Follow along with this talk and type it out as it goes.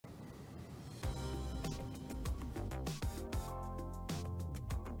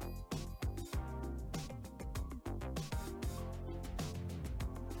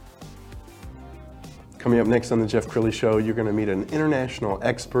Coming up next on the Jeff Crilley Show, you're going to meet an international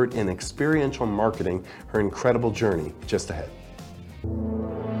expert in experiential marketing, her incredible journey just ahead.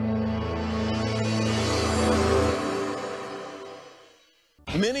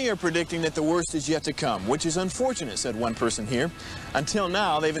 Many are predicting that the worst is yet to come, which is unfortunate, said one person here. Until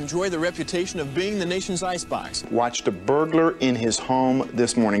now, they've enjoyed the reputation of being the nation's icebox. Watched a burglar in his home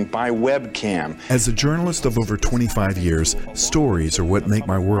this morning by webcam. As a journalist of over 25 years, stories are what make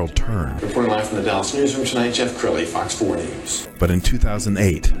my world turn. Reporting live from the Dallas newsroom tonight, Jeff Crilley, Fox 4 News. But in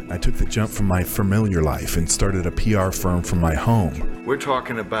 2008, I took the jump from my familiar life and started a PR firm from my home. We're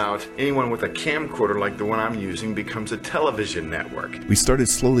talking about anyone with a camcorder like the one I'm using becomes a television network. We started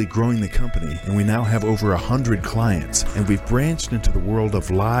slowly growing the company, and we now have over 100 clients, and we've branched into the world of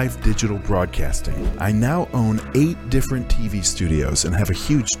live digital broadcasting. I now own 8 different TV studios and have a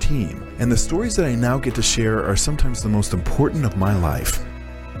huge team, and the stories that I now get to share are sometimes the most important of my life.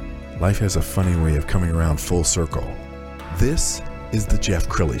 Life has a funny way of coming around full circle. This is the Jeff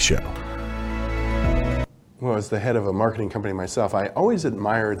Crilley Show. Well, as the head of a marketing company myself, I always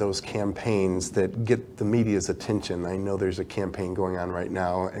admire those campaigns that get the media's attention. I know there's a campaign going on right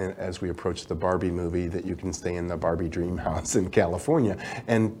now as we approach the Barbie movie that you can stay in the Barbie dream house in California.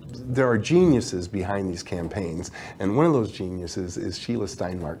 And there are geniuses behind these campaigns. And one of those geniuses is Sheila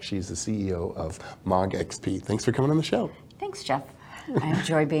Steinmark. She's the CEO of MOGXP. Thanks for coming on the show. Thanks, Jeff. I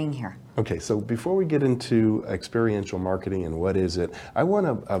enjoy being here. Okay, so before we get into experiential marketing and what is it, I want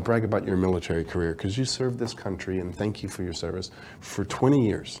to brag about your military career because you served this country, and thank you for your service, for 20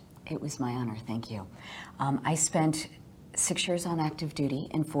 years. It was my honor, thank you. I spent 6 years on active duty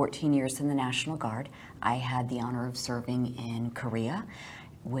and 14 years in the National Guard. I had the honor of serving in Korea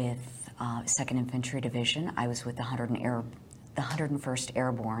with 2nd Infantry Division. I was with the 101st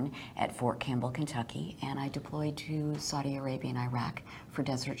Airborne at Fort Campbell, Kentucky, and I deployed to Saudi Arabia and Iraq for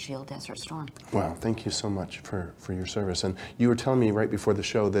Desert Shield, Desert Storm. Wow, thank you so much for your service. And you were telling me right before the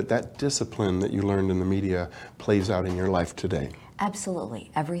show that discipline that you learned in the media plays out in your life today.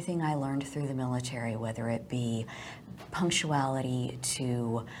 Absolutely. Everything I learned through the military, whether it be punctuality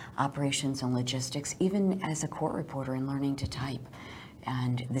to operations and logistics, even as a court reporter and learning to type.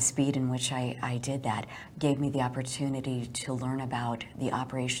 And the speed in which I did that gave me the opportunity to learn about the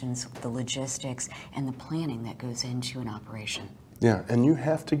operations, the logistics, and the planning that goes into an operation. Yeah, and you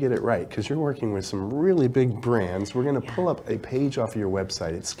have to get it right because you're working with some really big brands. We're going to pull up a page off of your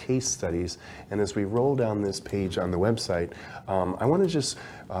website. It's case studies. And as we roll down this page on the website, I want to just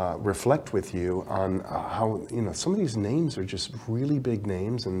reflect with you on how, some of these names are just really big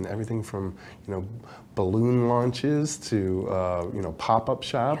names, and everything from, balloon launches to, pop-up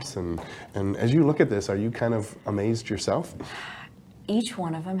shops. Yes. And as you look at this, are you kind of amazed yourself? Each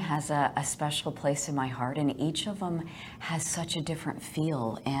one of them has a special place in my heart, and each of them has such a different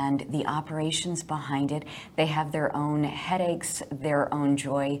feel, and the operations behind it, they have their own headaches, their own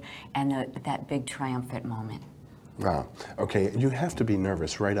joy, and that big triumphant moment. Wow. Okay, you have to be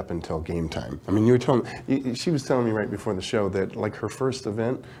nervous right up until game time. I mean, she was telling me right before the show that like her first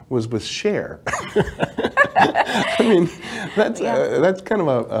event was with Cher. I mean, that's kind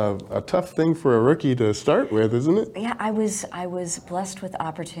of a tough thing for a rookie to start with, isn't it? Yeah, I was blessed with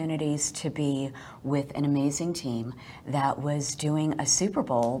opportunities to be with an amazing team that was doing a Super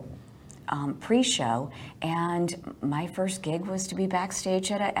Bowl pre-show, and my first gig was to be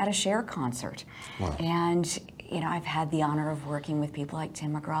backstage at a Cher concert. Wow. And I've had the honor of working with people like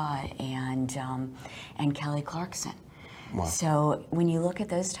Tim McGraw and Kelly Clarkson. Wow. So when you look at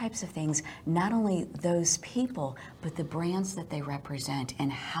those types of things, not only those people, but the brands that they represent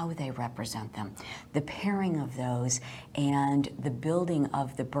and how they represent them, the pairing of those and the building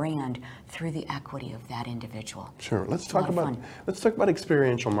of the brand through the equity of that individual. Sure. Let's talk about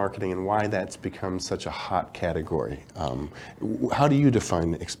experiential marketing and why that's become such a hot category. How do you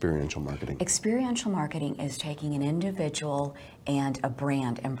define experiential marketing? Experiential marketing is taking an individual and a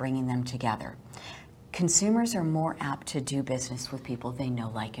brand and bringing them together. Consumers are more apt to do business with people they know,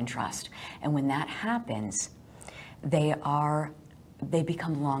 like, and trust. And when that happens, they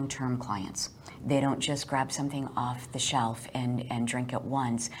become long-term clients. They don't just grab something off the shelf and drink it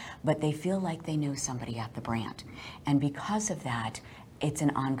once, but they feel like they know somebody at the brand. And because of that, it's an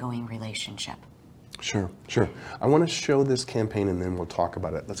ongoing relationship. Sure. I want to show this campaign and then we'll talk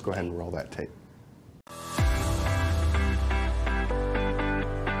about it. Let's go ahead and roll that tape.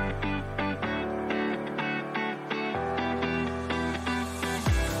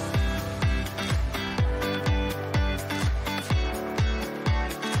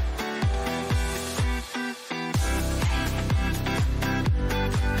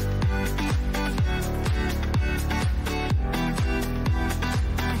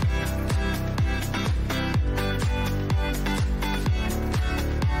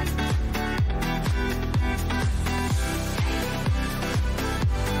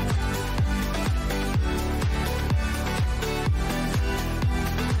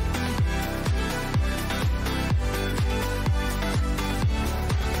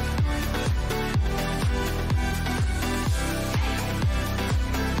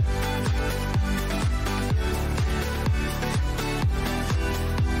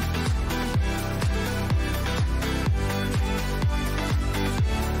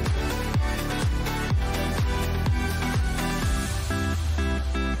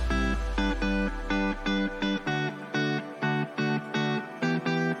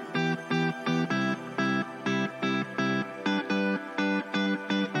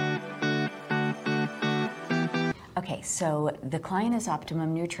 Okay, so the client is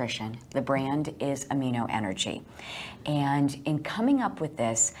Optimum Nutrition. The brand is Amino Energy. And in coming up with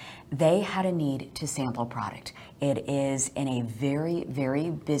this, they had a need to sample product. It is in a very,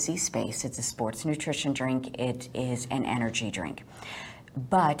 very busy space. It's a sports nutrition drink. It is an energy drink.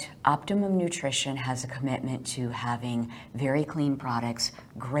 But Optimum Nutrition has a commitment to having very clean products,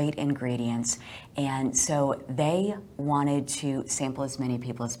 great ingredients, and so they wanted to sample as many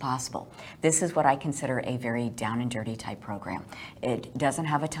people as possible. This is what I consider a very down and dirty type program. It doesn't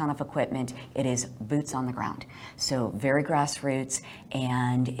have a ton of equipment. It is boots on the ground. So very grassroots,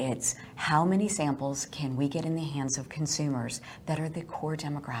 and it's how many samples can we get in the hands of consumers that are the core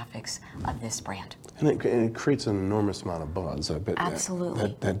demographics of this brand. And it creates an enormous amount of buzz, I bet. Absolutely.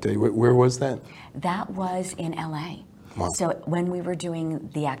 That day. Where was that? That was in LA. Wow. So when we were doing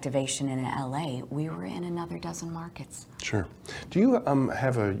the activation in LA, we were in another dozen markets. Sure. Do you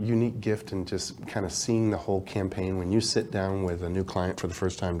have a unique gift in just kind of seeing the whole campaign? When you sit down with a new client for the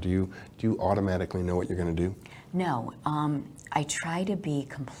first time, do you automatically know what you're going to do? No. I try to be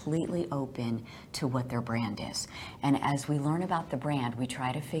completely open to what their brand is. And as we learn about the brand, we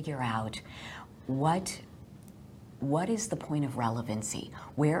try to figure out what is the point of relevancy?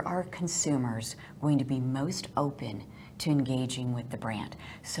 Where are consumers going to be most open to engaging with the brand?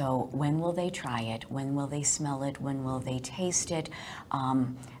 So when will they try it? When will they smell it? When will they taste it?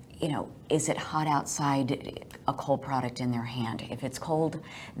 Is it hot outside, a cold product in their hand? If it's cold,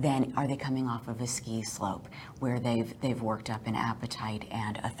 then are they coming off of a ski slope where they've worked up an appetite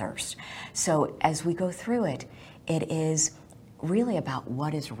and a thirst? So as we go through it, it is really about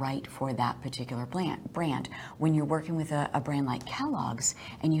what is right for that particular brand. When you're working with a brand like Kellogg's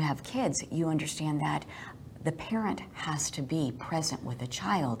and you have kids, you understand that the parent has to be present with a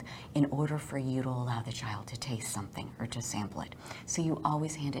child in order for you to allow the child to taste something or to sample it. So you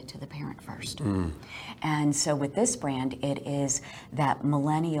always hand it to the parent first. And so with this brand, it is that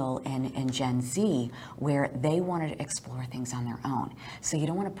millennial and Gen Z where they want to explore things on their own. So you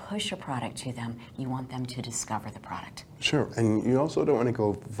don't want to push a product to them, you want them to discover the product. Sure, and you also don't want to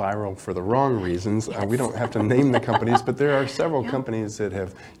go viral for the wrong reasons. Yes. We don't have to name the companies, but there are several companies that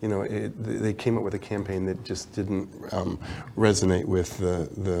have, they came up with a campaign that just didn't resonate with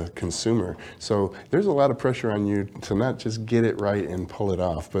the consumer. So there's a lot of pressure on you to not just get it right and pull it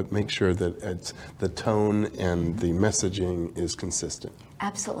off, but make sure that the tone and the messaging is consistent.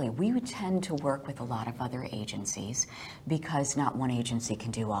 Absolutely. We would tend to work with a lot of other agencies because not one agency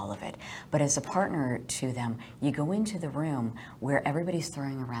can do all of it. But as a partner to them, you go into the room where everybody's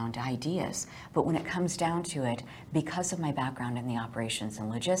throwing around ideas. But when it comes down to it, because of my background in the operations and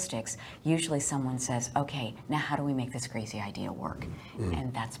logistics, usually someone says, okay, now how do we make this crazy idea work?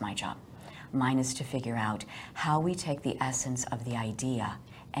 And that's my job. Mine is to figure out how we take the essence of the idea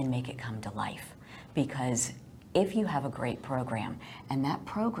and make it come to life. Because if you have a great program, and that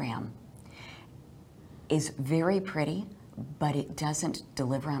program is very pretty, but it doesn't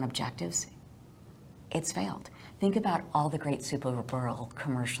deliver on objectives, it's failed. Think about all the great Super Bowl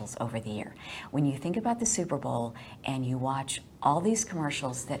commercials over the year. When you think about the Super Bowl and you watch all these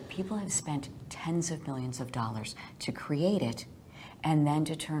commercials that people have spent tens of millions of dollars to create it, and then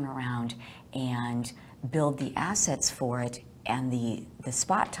to turn around and build the assets for it and the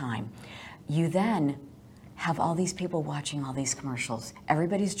spot time, you then have all these people watching all these commercials.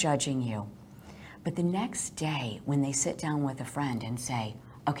 Everybody's judging you. But the next day, when they sit down with a friend and say,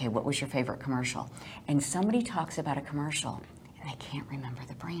 okay, what was your favorite commercial? And somebody talks about a commercial and they can't remember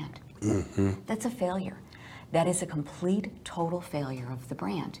the brand. That's a failure. That is a complete, total failure of the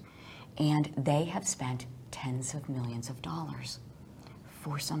brand. And they have spent tens of millions of dollars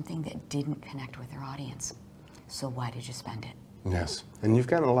for something that didn't connect with their audience. So why did you spend it? Yes, and you've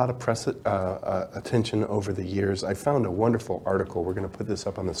gotten a lot of press attention over the years. I found a wonderful article. We're going to put this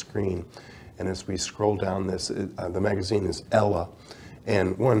up on the screen. And as we scroll down this, the magazine is Ella.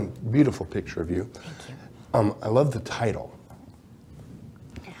 And one beautiful picture of you. Thank you. I love the title.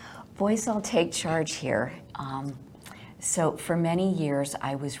 Boys, I'll take charge here. So for many years,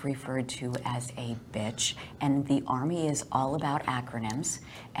 I was referred to as a bitch, and the Army is all about acronyms,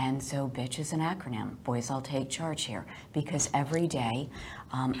 and so bitch is an acronym. Boys, I'll take charge here, because every day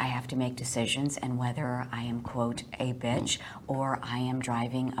I have to make decisions, and whether I am, quote, a bitch, or I am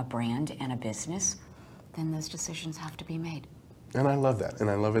driving a brand and a business, then those decisions have to be made. And I love that, and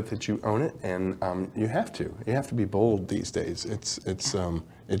I love it that you own it, and you have to. You have to be bold these days.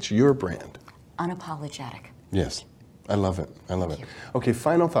 It's your brand. Unapologetic. Yes. I love it. I love it. Okay,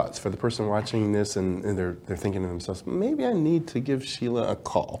 final thoughts for the person watching this and they're thinking to themselves, maybe I need to give Sheila a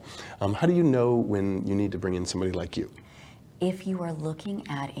call. How do you know when you need to bring in somebody like you? If you are looking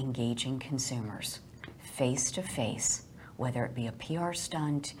at engaging consumers, face-to-face, whether it be a PR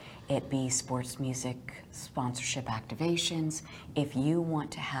stunt, it be sports music sponsorship activations. If you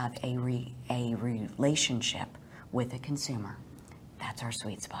want to have a relationship with a consumer, that's our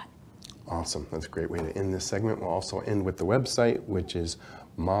sweet spot. Awesome. That's a great way to end this segment. We'll also end with the website, which is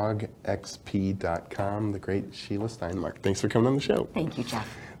MOGXP.com. The great Sheila Steinmark. Thanks for coming on the show. Thank you, Jeff.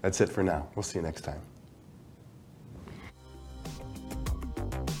 That's it for now. We'll see you next time.